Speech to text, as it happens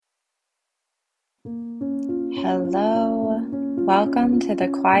Hello, welcome to the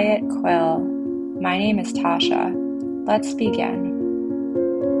Quiet Quill. My name is Tasha. Let's begin.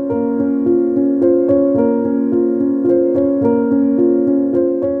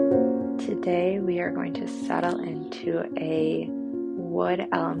 Today we are going to settle into a wood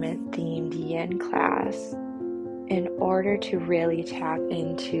element themed yin class in order to really tap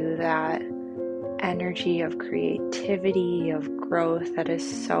into that energy of creativity, of growth that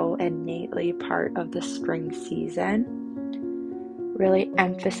is so innately part of the spring season. Really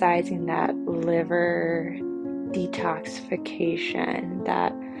emphasizing that liver detoxification,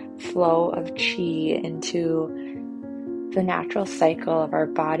 that flow of chi into the natural cycle of our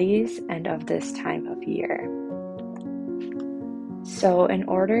bodies and of this time of year. So in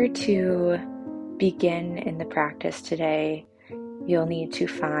order to begin in the practice today, you'll need to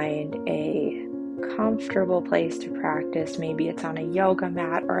find a comfortable place to practice. Maybe it's on a yoga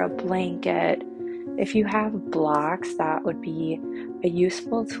mat or a blanket. If you have blocks, that would be a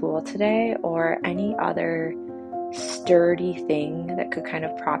useful tool today, or any other sturdy thing that could kind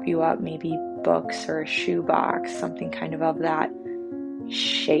of prop you up, maybe books or a shoebox, something kind of that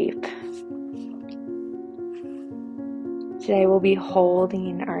shape. Today we'll be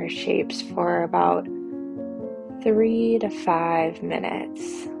holding our shapes for about 3 to 5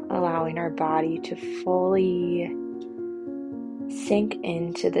 minutes, allowing our body to fully sink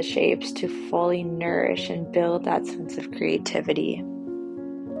into the shapes, to fully nourish and build that sense of creativity.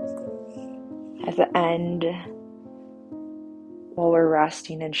 At the end, while we're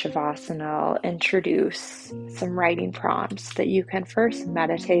resting in Shavasana, I'll introduce some writing prompts that you can first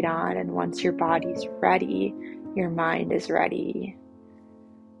meditate on, and once your body's ready, your mind is ready,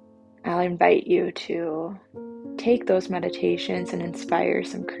 I'll invite you to take those meditations and inspire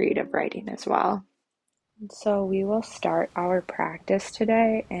some creative writing as well. So we will start our practice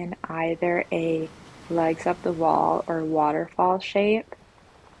today in either a legs up the wall or waterfall shape.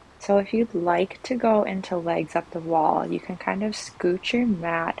 So if you'd like to go into legs up the wall, you can kind of scooch your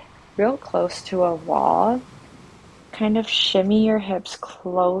mat real close to a wall, kind of shimmy your hips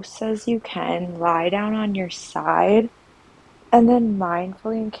close as you can, lie down on your side, and then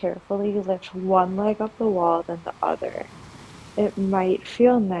mindfully and carefully lift one leg up the wall, then the other. It might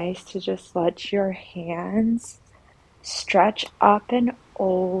feel nice to just let your hands stretch up and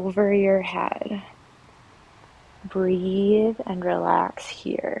over your head. Breathe and relax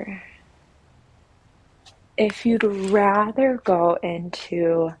here. If you'd rather go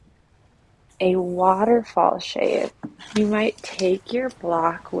into a waterfall shape, you might take your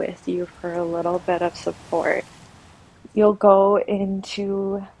block with you for a little bit of support. You'll go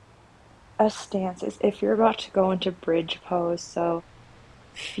into a stance as if you're about to go into bridge pose, so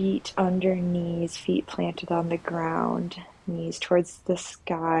feet under knees, feet planted on the ground, knees towards the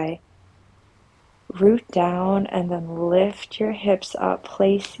sky. Root down and then lift your hips up,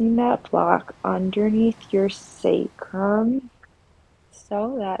 placing that block underneath your sacrum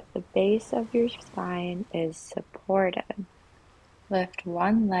so that the base of your spine is supported. Lift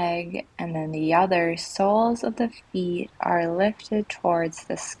one leg and then the other. Soles of the feet are lifted towards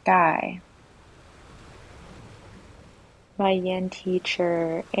the sky. My yin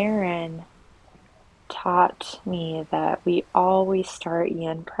teacher, Erin, taught me that we always start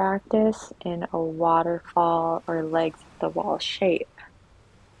yin practice in a waterfall or legs of the wall shape.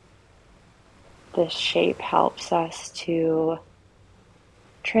 This shape helps us to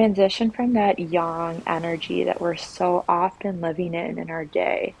transition from that yang energy that we're so often living in our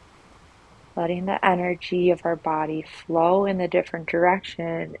day. Letting the energy of our body flow in a different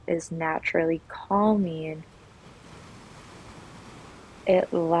direction is naturally calming.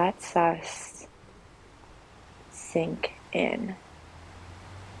 It lets us sink in.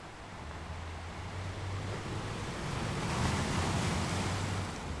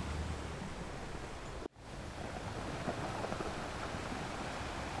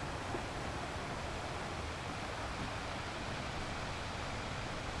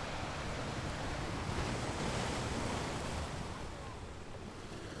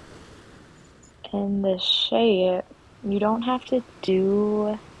 In this shape, you don't have to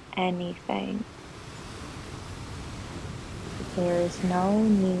do anything. There is no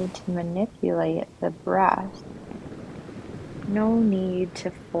need to manipulate the breath. No need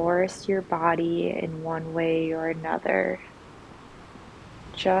to force your body in one way or another.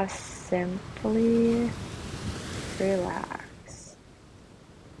 Just simply relax.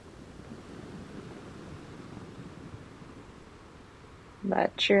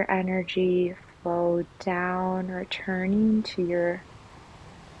 Let your energy flow down, returning to your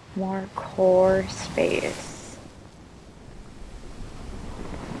more core space.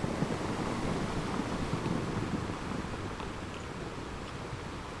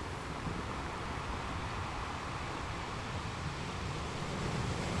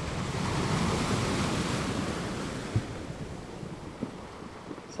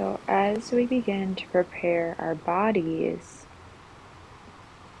 So as we begin to prepare our bodies,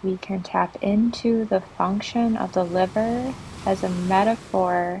 we can tap into the function of the liver as a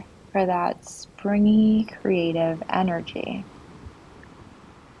metaphor for that springy, creative energy.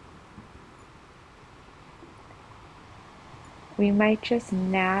 We might just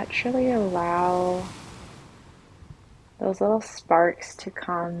naturally allow those little sparks to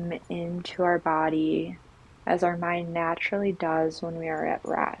come into our body as our mind naturally does when we are at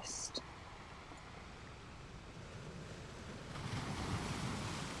rest.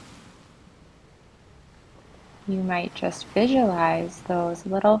 You might just visualize those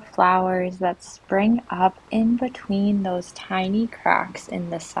little flowers that spring up in between those tiny cracks in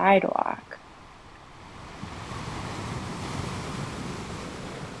the sidewalk.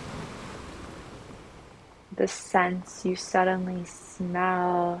 The scents you suddenly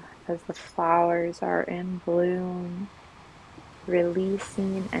smell as the flowers are in bloom,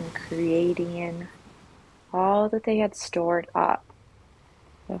 releasing and creating all that they had stored up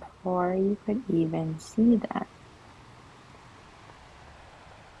before you could even see them.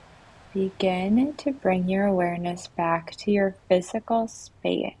 Begin to bring your awareness back to your physical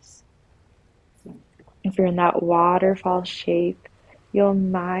space. If you're in that waterfall shape, you'll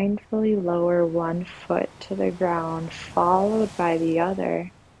mindfully lower one foot to the ground, followed by the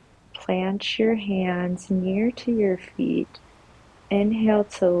other. Plant your hands near to your feet. Inhale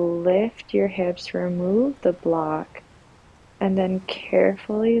to lift your hips, remove the block, and then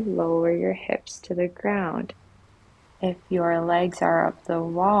carefully lower your hips to the ground. If your legs are up the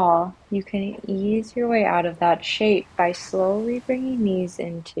wall, you can ease your way out of that shape by slowly bringing knees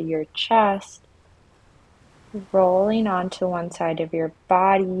into your chest, rolling onto one side of your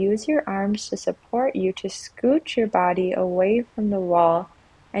body. Use your arms to support you to scoot your body away from the wall,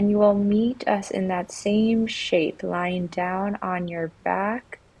 and you will meet us in that same shape, lying down on your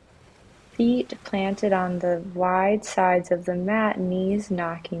back, feet planted on the wide sides of the mat, knees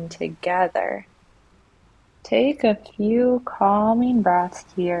knocking together. Take a few calming breaths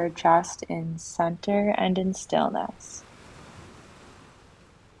here, just in center and in stillness.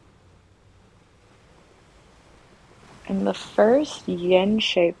 And the first yin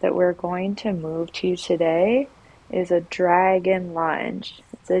shape that we're going to move to today is a dragon lunge.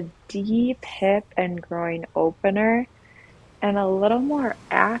 It's a deep hip and groin opener and a little more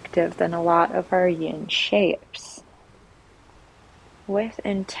active than a lot of our yin shapes. With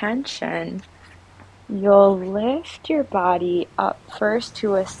intention, you'll lift your body up first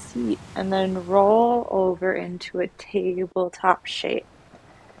to a seat and then roll over into a tabletop shape.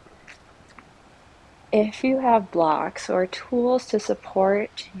 If you have blocks or tools to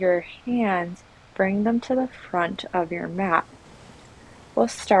support your hands, bring them to the front of your mat. We'll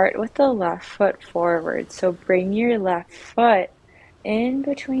start with the left foot forward. So bring your left foot in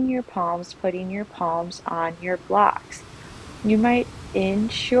between your palms, putting your palms on your blocks. You might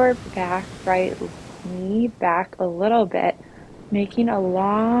inch your back right knee back a little bit, making a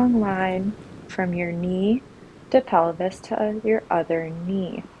long line from your knee to pelvis to your other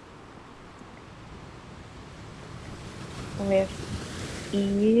knee. With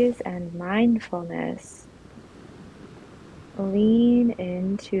ease and mindfulness, lean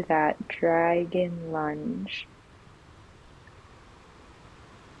into that dragon lunge.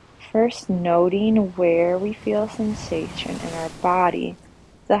 First, noting where we feel sensation in our body.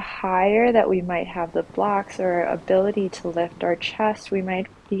 The higher that we might have the blocks or our ability to lift our chest, we might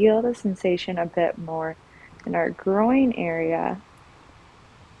feel the sensation a bit more in our groin area.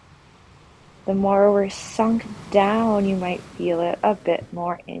 The more we're sunk down, you might feel it a bit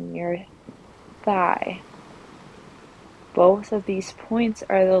more in your thigh. Both of these points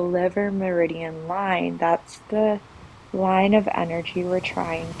are the liver meridian line. That's the line of energy we're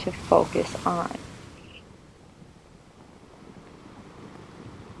trying to focus on.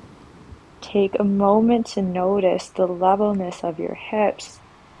 Take a moment to notice the levelness of your hips.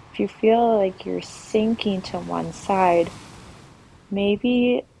 If you feel like you're sinking to one side,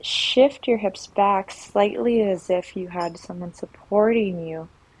 maybe shift your hips back slightly as if you had someone supporting you,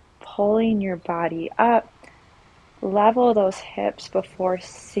 pulling your body up. Level those hips before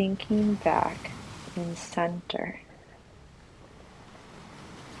sinking back in center.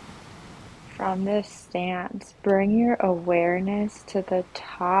 From this stance, bring your awareness to the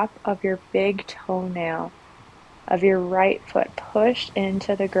top of your big toenail of your right foot pushed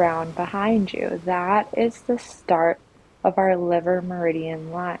into the ground behind you. That is the start of our liver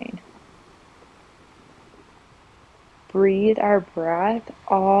meridian line. Breathe our breath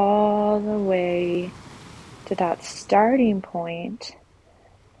all the way to that starting point,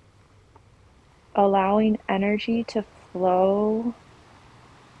 allowing energy to flow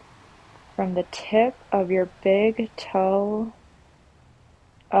from the tip of your big toe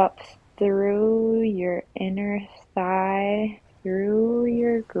up through your inner thigh, through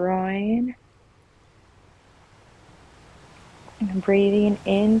your groin, and breathing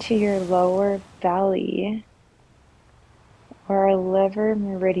into your lower belly, where our liver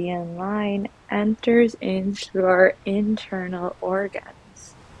meridian line enters into our internal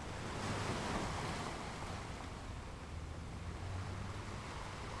organs.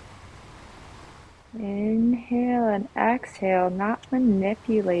 Inhale and exhale, not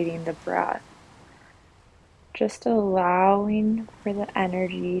manipulating the breath, just allowing for the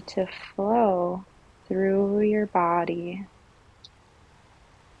energy to flow through your body.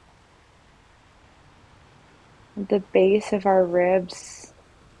 The base of our ribs,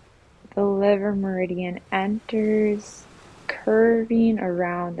 the liver meridian enters, curving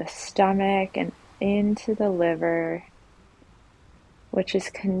around the stomach and into the liver, which is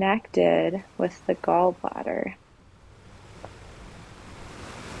connected with the gallbladder.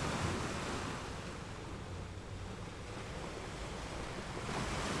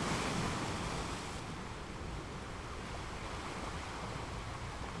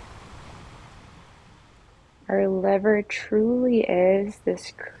 Our liver truly is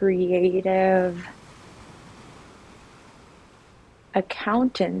this creative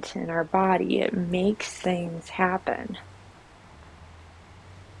accountant in our body. It makes things happen.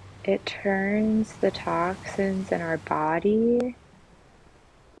 It turns the toxins in our body,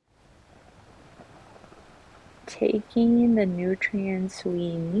 taking the nutrients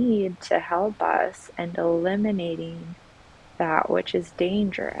we need to help us and eliminating that which is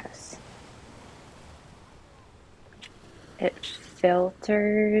dangerous. It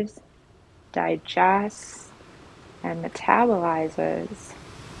filters, digests, and metabolizes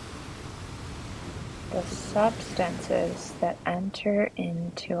the substances that enter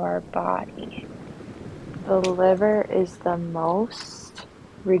into our body. The liver is the most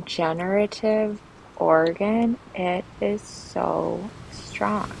regenerative organ. It is so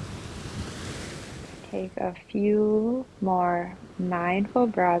strong. Take a few more mindful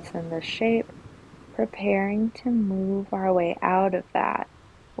breaths in this shape, preparing to move our way out of that.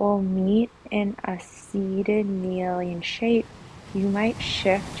 We'll meet in a seated kneeling shape. You might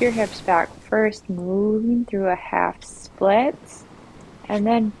shift your hips back first, moving through a half splits, and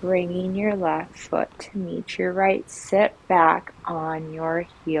then bringing your left foot to meet your right. Sit back on your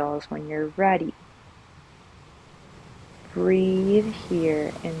heels when you're ready. Breathe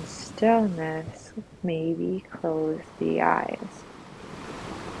here in stillness. Maybe close the eyes.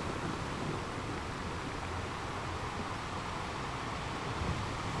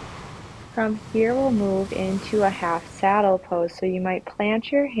 From here, we'll move into a half saddle pose. So you might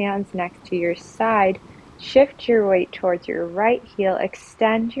plant your hands next to your side, shift your weight towards your right heel,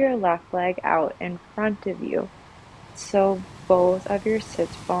 extend your left leg out in front of you so both of your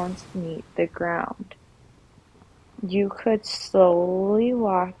sits bones meet the ground. You could slowly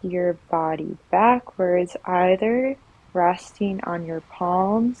walk your body backwards, either resting on your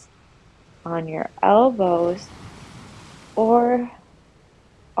palms, on your elbows, or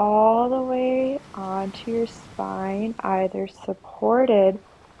all the way onto your spine, either supported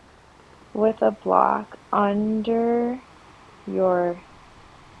with a block under your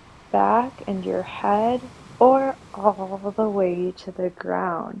back and your head, or all the way to the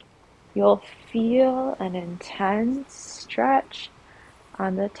ground. You'll feel an intense stretch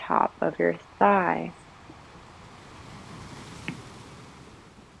on the top of your thigh.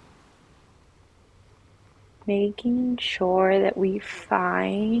 Making sure that we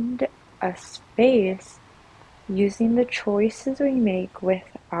find a space using the choices we make with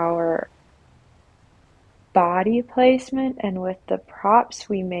our body placement and with the props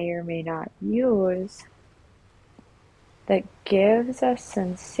we may or may not use that gives us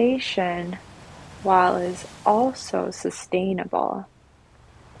sensation while is also sustainable.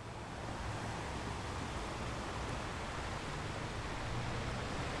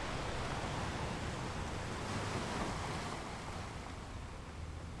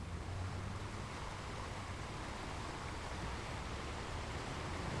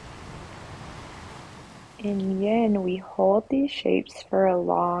 In yin, we hold these shapes for a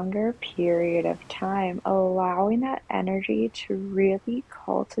longer period of time, allowing that energy to really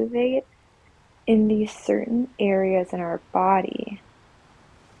cultivate in these certain areas in our body.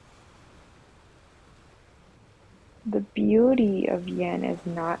 The beauty of yin is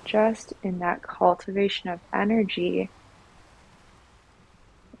not just in that cultivation of energy,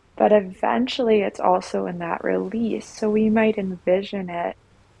 but eventually it's also in that release. So we might envision it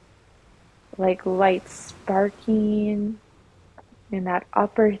like light sparking In that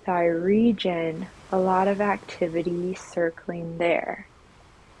upper thigh region, a lot of activity circling there.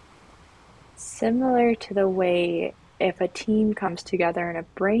 Similar to the way if a team comes together in a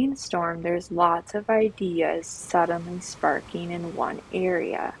brainstorm, there's lots of ideas suddenly sparking in one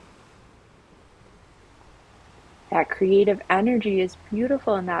area. That creative energy is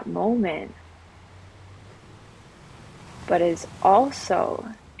beautiful in that moment, but is also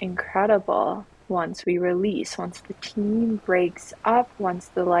incredible once we release, once the team breaks up, once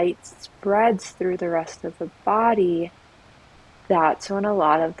the light spreads through the rest of the body. That's when a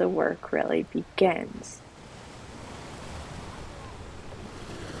lot of the work really begins.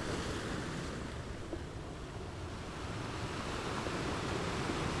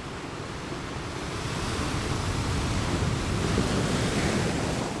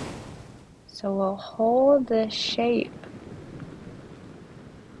 So we'll hold this shape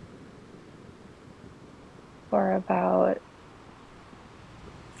for about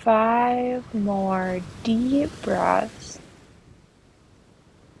 5 more deep breaths,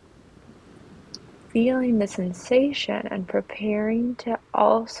 feeling the sensation and preparing to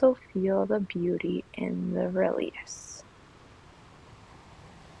also feel the beauty in the release.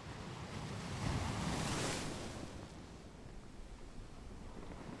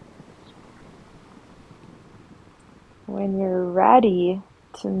 When you're ready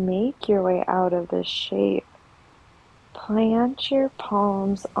to make your way out of this shape, plant your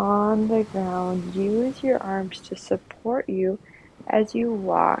palms on the ground. Use your arms to support you as you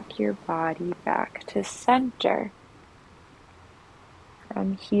walk your body back to center.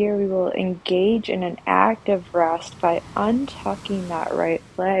 From here, we will engage in an active rest by untucking that right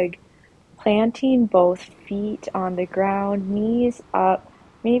leg, planting both feet on the ground, knees up.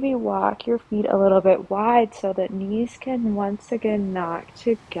 Maybe walk your feet a little bit wide so that knees can once again knock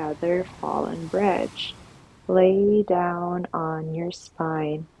together, fallen bridge. Lay down on your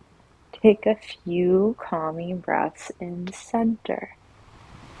spine. Take a few calming breaths in center.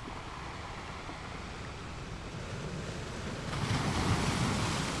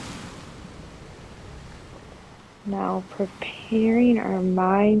 Now preparing our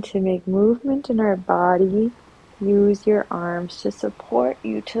mind to make movement in our body. Use your arms to support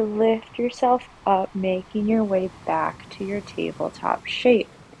you to lift yourself up, making your way back to your tabletop shape.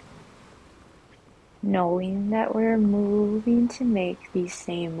 Knowing that we're moving to make these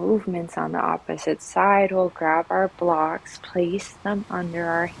same movements on the opposite side, we'll grab our blocks, place them under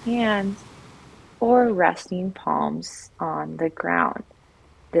our hands, or resting palms on the ground.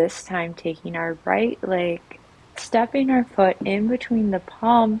 This time taking our right leg, stepping our foot in between the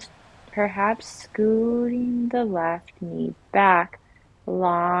palms, perhaps scooting the left knee back,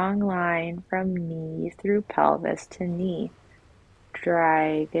 long line from knee through pelvis to knee.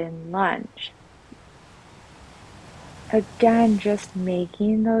 Dragon lunge. Again, just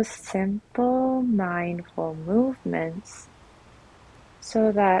making those simple, mindful movements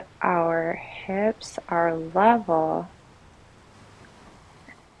so that our hips are level,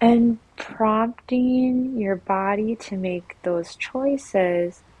 and prompting your body to make those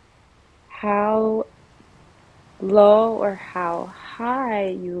choices. How low or how high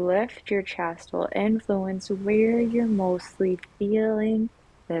you lift your chest will influence where you're mostly feeling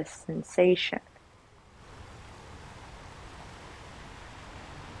this sensation.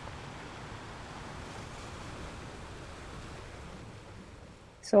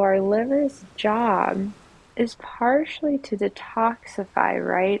 So our liver's job is partially to detoxify,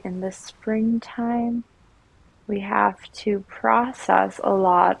 right? In the springtime, we have to process a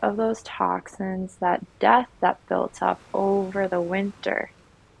lot of those toxins, that death that built up over the winter.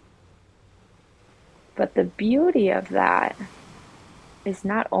 But the beauty of that is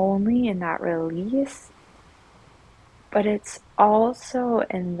not only in that release, but it's also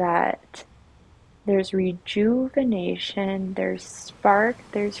in that there's rejuvenation, there's spark,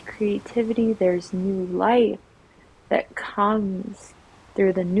 there's creativity, there's new life that comes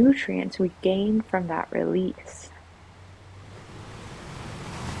through the nutrients we gain from that release.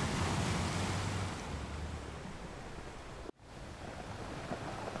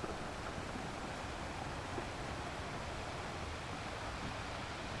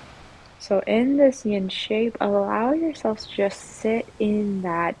 So in this yin shape, allow yourself to just sit in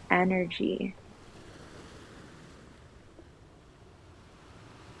that energy.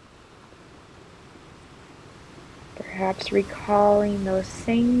 Perhaps recalling those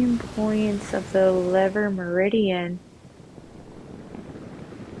same points of the liver meridian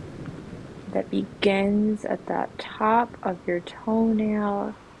that begins at that top of your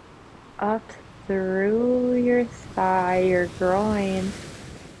toenail, up through your thigh, your groin,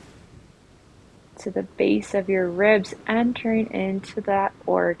 to the base of your ribs, entering into that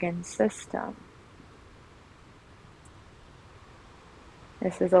organ system.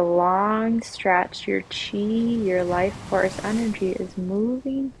 This is a long stretch. Your chi, your life force energy, is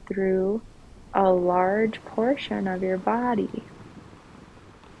moving through a large portion of your body.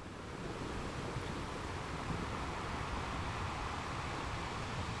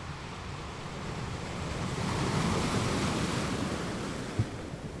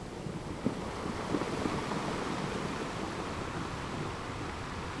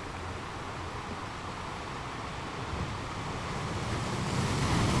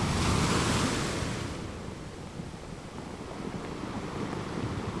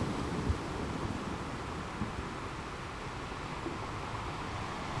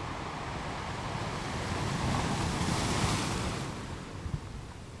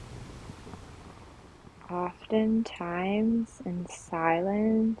 Oftentimes in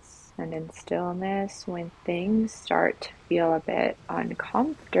silence and in stillness, when things start to feel a bit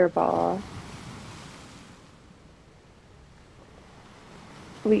uncomfortable,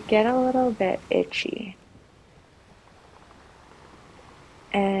 we get a little bit itchy.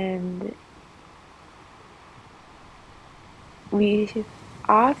 And we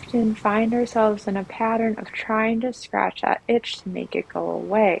often find ourselves in a pattern of trying to scratch that itch to make it go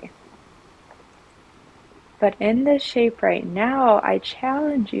away. But in this shape right now, I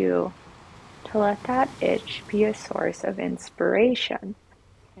challenge you to let that itch be a source of inspiration.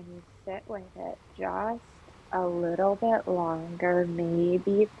 And you sit with it just a little bit longer,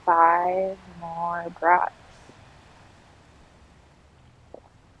 maybe 5 more breaths.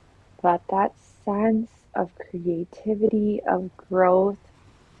 Let that sense of creativity, of growth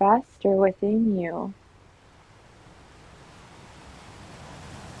fester within you,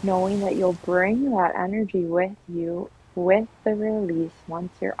 knowing that you'll bring that energy with you with the release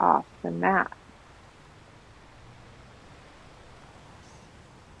once you're off the mat.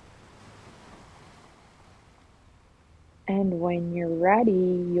 And when you're ready,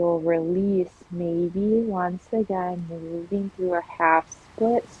 you'll release, maybe once again moving through a half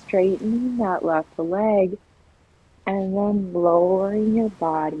split, straightening that left leg, and then lowering your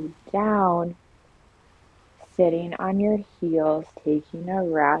body down, sitting on your heels, taking a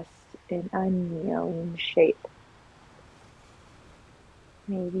rest in a kneeling shape.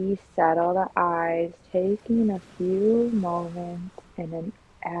 Maybe settle the eyes, taking a few moments in an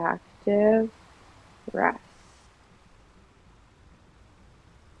active rest.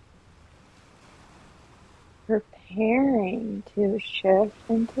 Preparing to shift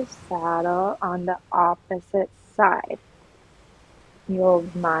into saddle on the opposite side. You'll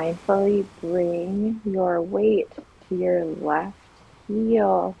mindfully bring your weight to your left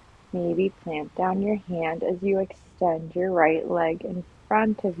heel. Maybe plant down your hand as you extend your right leg in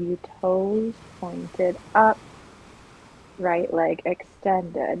front of you, toes pointed up, right leg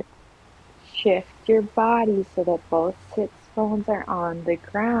extended. Shift your body so that both sits bones are on the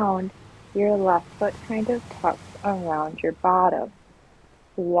ground. Your left foot kind of tucks around your bottom.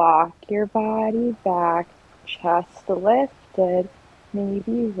 Walk your body back, chest lifted.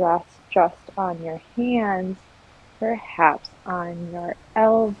 Maybe rest just on your hands, perhaps on your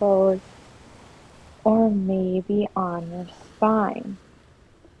elbows, or maybe on your spine.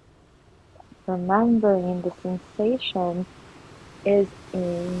 Remembering the sensation is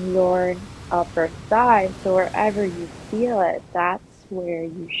in your upper thigh, so wherever you feel it, that's where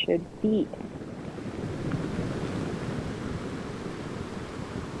you should be.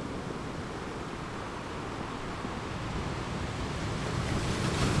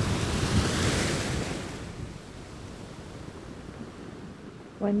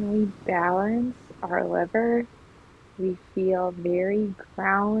 When we balance our liver, we feel very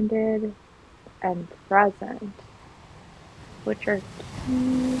grounded and present, which are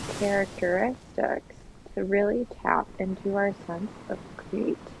key characteristics to really tap into our sense of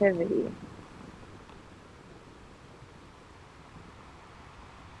creativity.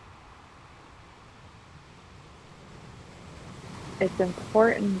 It's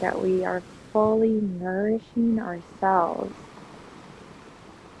important that we are fully nourishing ourselves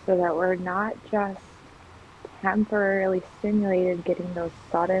so that we're not just temporarily stimulated, getting those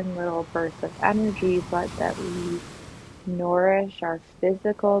sudden little bursts of energy, but that we nourish our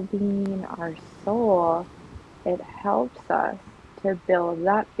physical being, our soul. It helps us to build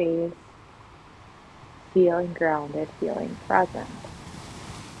that base, feeling grounded, feeling present.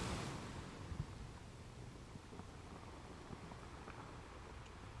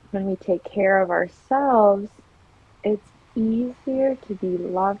 When we take care of ourselves, it's easier to be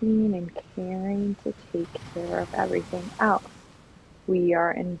loving and caring to take care of everything else. We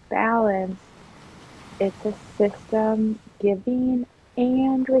are in balance It's a system giving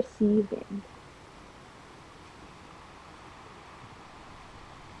and receiving.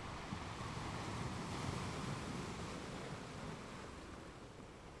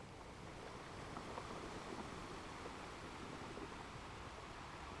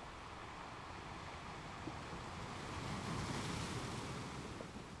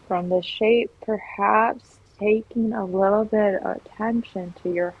 From the shape, perhaps taking a little bit of attention to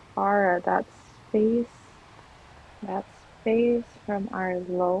your hara, that space from our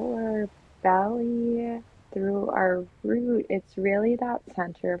lower belly through our root. It's really that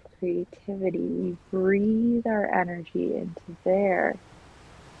center of creativity. We breathe our energy into there,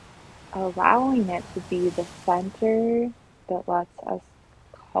 allowing it to be the center that lets us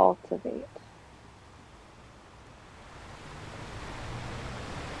cultivate.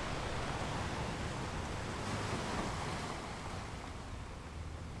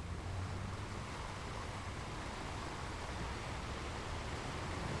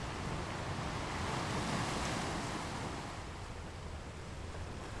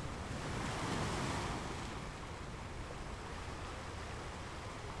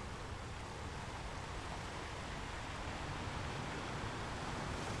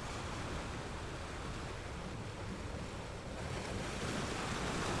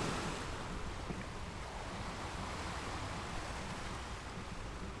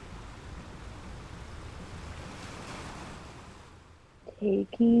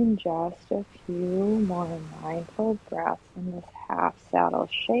 Taking just a few more mindful breaths in this half saddle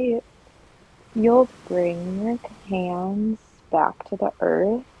shape, you'll bring your hands back to the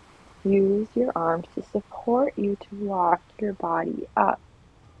earth. Use your arms to support you to walk your body up.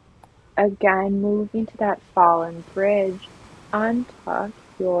 Again, moving to that fallen bridge, untuck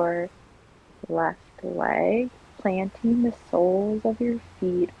your left leg, planting the soles of your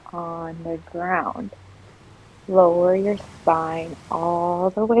feet on the ground. Lower your spine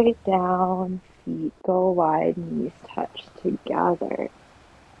all the way down, feet go wide, knees touch together.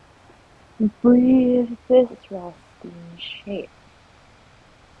 Breathe this resting shape.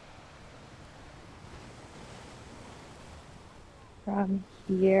 From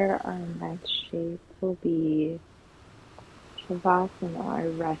here, our next shape will be Shavasana, our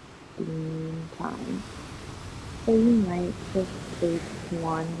resting time. So you might just take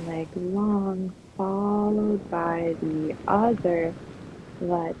one leg long, followed by the other.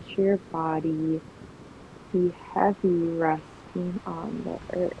 Let your body be heavy, resting on the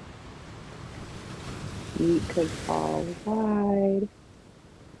earth. Feet could fall wide,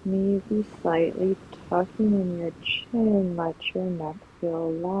 maybe slightly tucking in your chin. Let your neck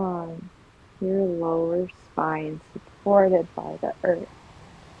feel long, your lower spine supported by the earth.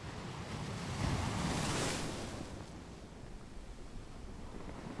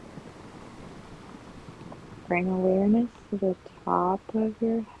 Bring awareness to the top of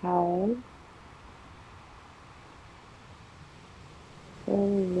your head.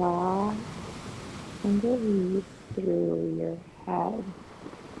 Relax and release through your head.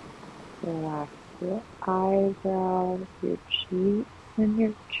 Relax your eyebrows, your cheeks, and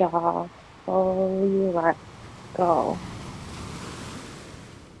your jaw. Fully let go.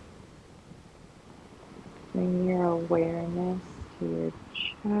 Bring your awareness to your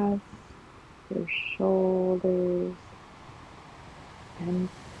chest, your shoulders, and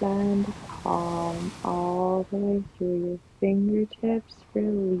send calm all the way through your fingertips.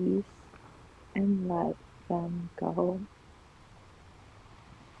 Release and let them go.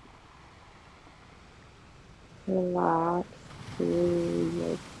 Relax through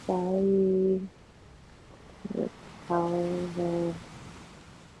your belly, your pelvis.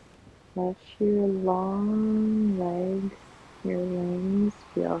 Let your long legs, your wings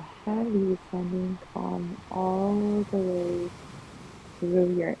feel heavy, sending calm all the way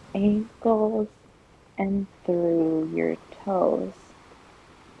through your ankles and through your toes.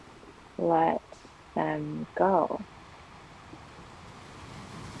 Let them go.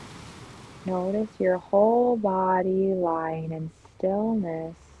 Notice your whole body lying in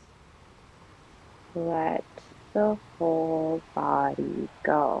stillness. Let the whole body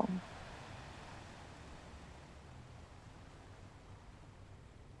go.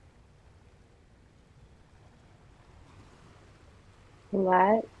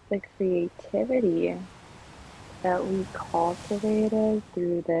 Let the creativity that we cultivated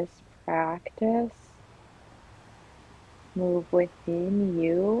through this practice move within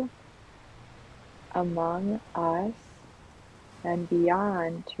you, among us, and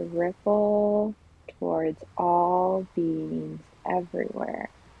beyond to ripple towards all beings everywhere.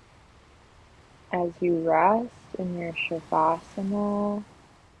 As you rest in your Shavasana,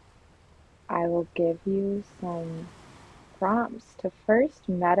 I will give you some prompts to first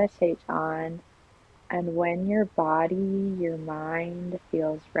meditate on, and when your body, your mind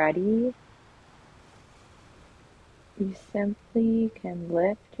feels ready, you simply can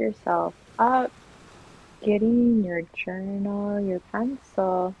lift yourself up, getting your journal, your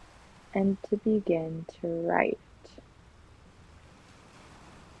pencil, and to begin to write.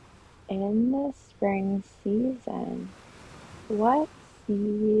 In the spring season, what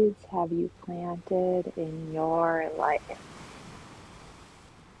seeds have you planted in your life?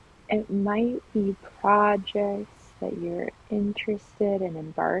 It might be projects that you're interested in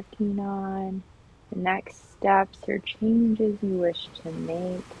embarking on, the next steps or changes you wish to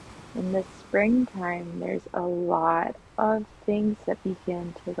make. In the springtime, there's a lot of things that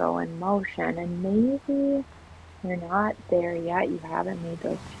begin to go in motion, and maybe you're not there yet, you haven't made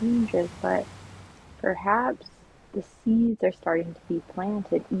those changes, but perhaps the seeds are starting to be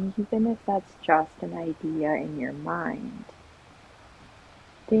planted, even if that's just an idea in your mind.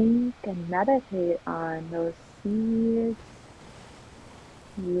 Think and meditate on those seeds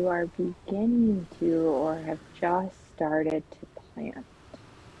you are beginning to or have just started to plant.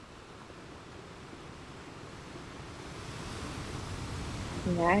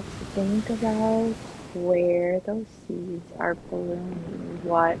 Next, think about where those seeds are blooming.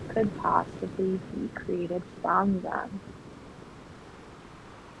 What could possibly be created from them?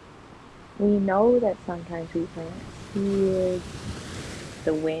 We know that sometimes we plant seeds,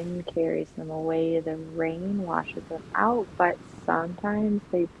 the wind carries them away, the rain washes them out, but sometimes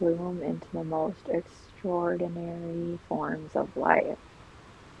they bloom into the most extraordinary forms of life.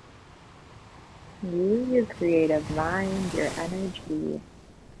 Use your creative mind, your energy.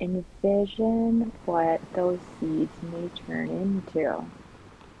 Envision what those seeds may turn into.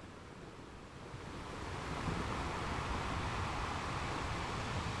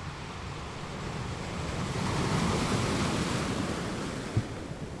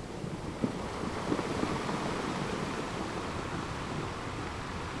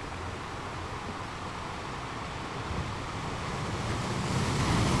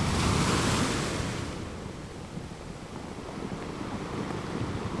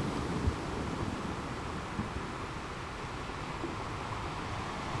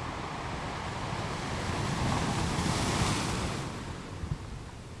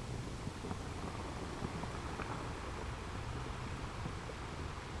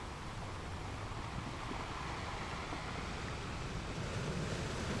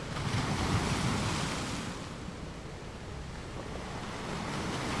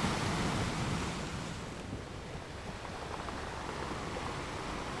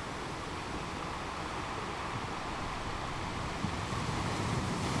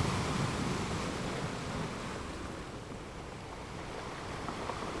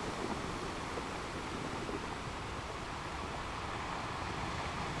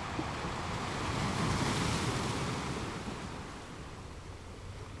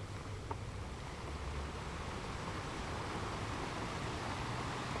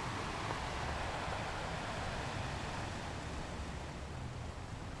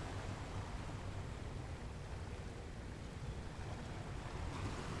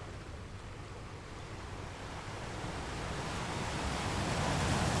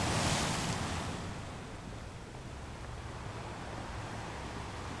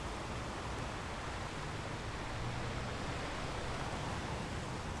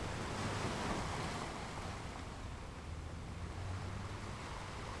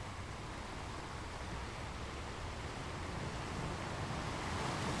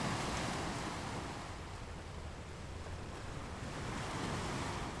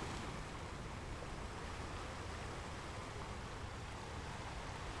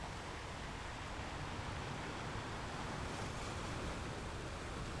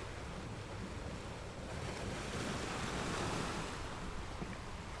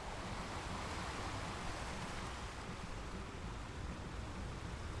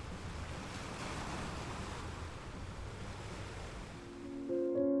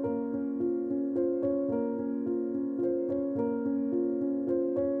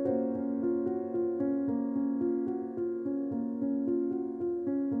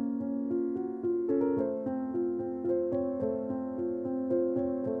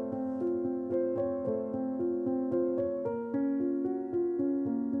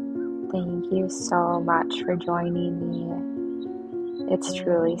 Thank you so much for joining me. It's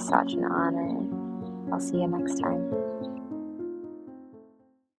truly such an honor. I'll see you next time.